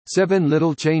7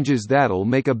 little changes that'll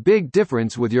make a big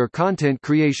difference with your content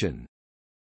creation.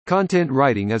 Content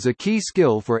writing is a key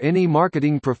skill for any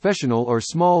marketing professional or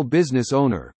small business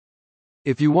owner.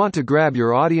 If you want to grab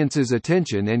your audience's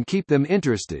attention and keep them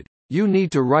interested, you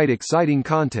need to write exciting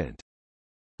content.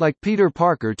 Like Peter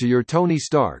Parker to your Tony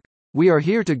Stark, we are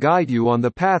here to guide you on the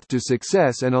path to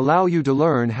success and allow you to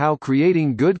learn how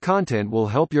creating good content will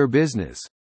help your business.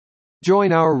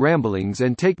 Join our ramblings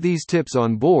and take these tips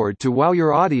on board to wow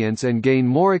your audience and gain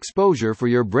more exposure for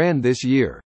your brand this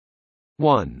year.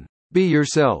 1. Be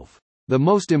yourself. The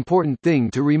most important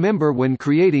thing to remember when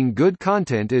creating good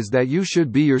content is that you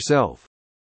should be yourself.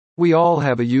 We all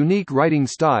have a unique writing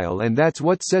style, and that's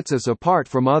what sets us apart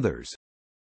from others.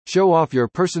 Show off your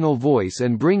personal voice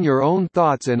and bring your own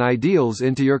thoughts and ideals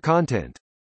into your content.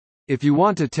 If you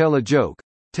want to tell a joke,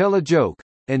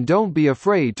 and don't be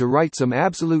afraid to write some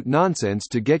absolute nonsense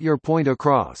to get your point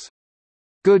across.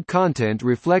 Good content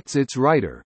reflects its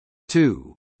writer.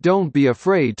 2. Don't be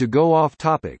afraid to go off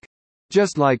topic.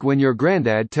 Just like when your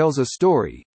granddad tells a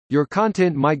story, your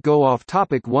content might go off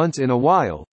topic once in a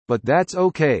while, but that's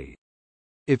okay.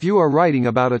 If you are writing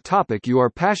about a topic you are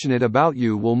passionate about,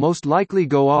 you will most likely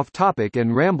go off topic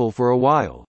and ramble for a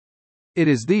while. It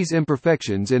is these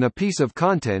imperfections in a piece of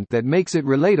content that makes it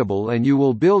relatable, and you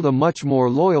will build a much more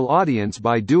loyal audience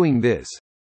by doing this.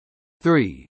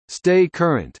 3. Stay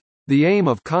current. The aim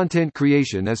of content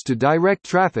creation is to direct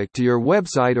traffic to your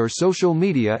website or social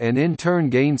media and in turn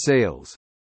gain sales.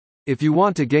 If you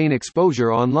want to gain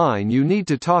exposure online, you need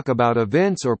to talk about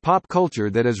events or pop culture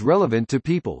that is relevant to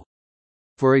people.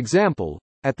 For example,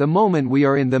 at the moment we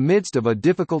are in the midst of a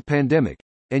difficult pandemic,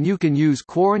 and you can use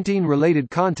quarantine-related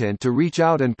content to reach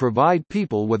out and provide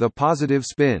people with a positive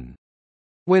spin.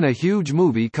 When a huge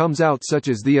movie comes out such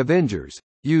as The Avengers,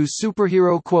 use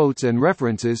superhero quotes and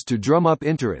references to drum up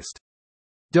interest.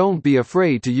 Don't be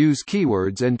afraid to use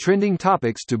keywords and trending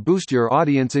topics to boost your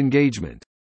audience engagement.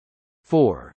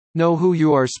 4. Know who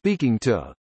you are speaking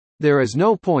to. There is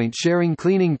no point sharing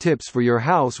cleaning tips for your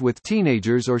house with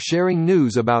teenagers or sharing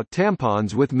news about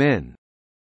tampons with men.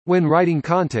 When writing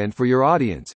content for your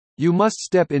audience, you must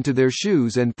step into their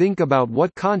shoes and think about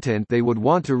what content they would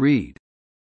want to read.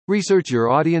 Research your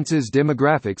audience's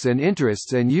demographics and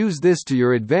interests and use this to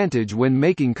your advantage when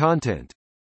making content.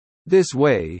 This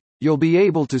way, you'll be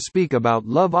able to speak about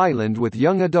Love Island with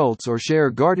young adults or share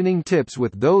gardening tips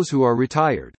with those who are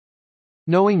retired.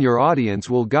 Knowing your audience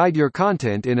will guide your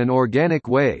content in an organic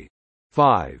way.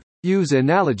 5. Use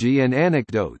analogy and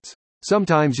anecdotes.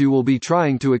 Sometimes you will be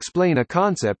trying to explain a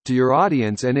concept to your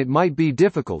audience and it might be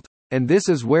difficult, and this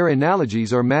is where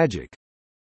analogies are magic.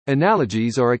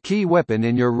 Analogies are a key weapon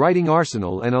in your writing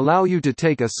arsenal and allow you to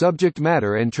take a subject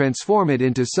matter and transform it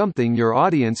into something your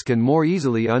audience can more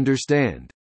easily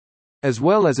understand. As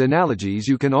well as analogies,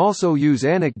 you can also use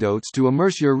anecdotes to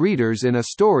immerse your readers in a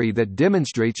story that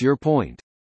demonstrates your point.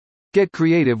 Get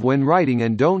creative when writing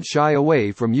and don't shy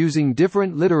away from using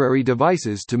different literary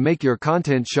devices to make your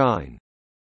content shine.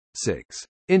 6.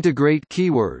 Integrate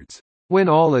keywords. When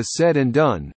all is said and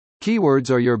done, keywords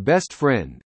are your best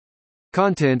friend.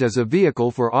 Content is a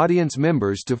vehicle for audience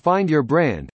members to find your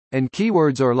brand, and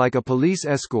keywords are like a police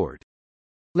escort.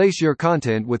 Lace your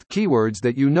content with keywords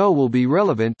that you know will be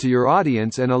relevant to your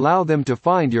audience and allow them to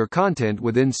find your content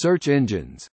within search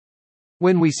engines.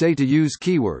 When we say to use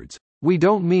keywords, we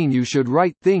don't mean you should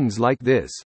write things like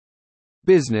this: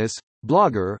 business,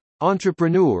 blogger,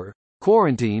 entrepreneur,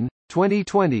 quarantine,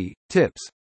 2020, tips.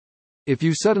 If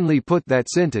you suddenly put that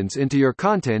sentence into your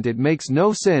content, it makes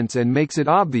no sense and makes it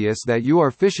obvious that you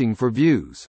are fishing for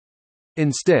views.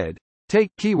 Instead,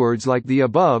 take keywords like the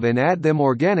above and add them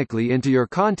organically into your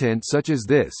content, such as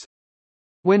this.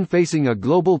 When facing a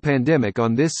global pandemic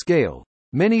on this scale,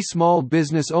 many small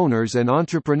business owners and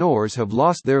entrepreneurs have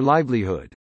lost their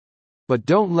livelihood. But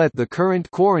don't let the current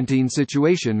quarantine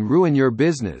situation ruin your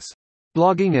business.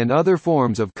 Blogging and other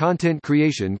forms of content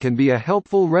creation can be a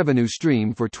helpful revenue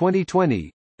stream for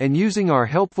 2020, and using our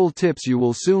helpful tips you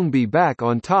will soon be back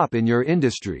on top in your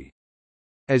industry.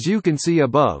 As you can see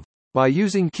above, by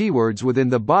using keywords within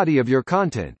the body of your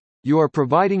content, you are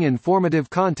providing informative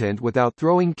content without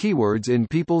throwing keywords in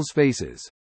people's faces.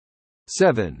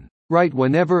 7. Write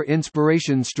whenever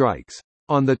inspiration strikes.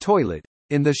 On the toilet,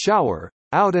 in the shower,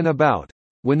 out and about.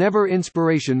 Whenever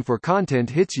inspiration for content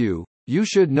hits you, you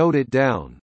should note it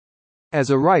down. As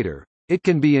a writer, it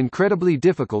can be incredibly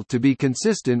difficult to be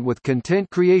consistent with content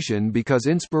creation because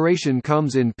inspiration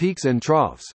comes in peaks and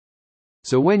troughs.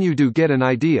 So when you do get an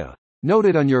idea, note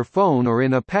it on your phone or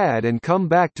in a pad and come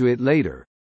back to it later.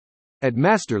 At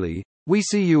Masterly, we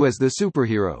see you as the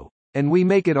superhero. and we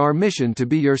make it our mission to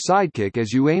be your sidekick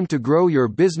as you aim to grow your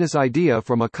business idea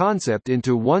from a concept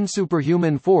into one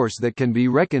superhuman force that can be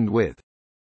reckoned with.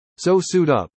 So suit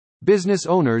up. Business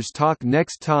owners talk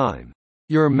next time.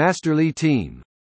 Your Masterly Team.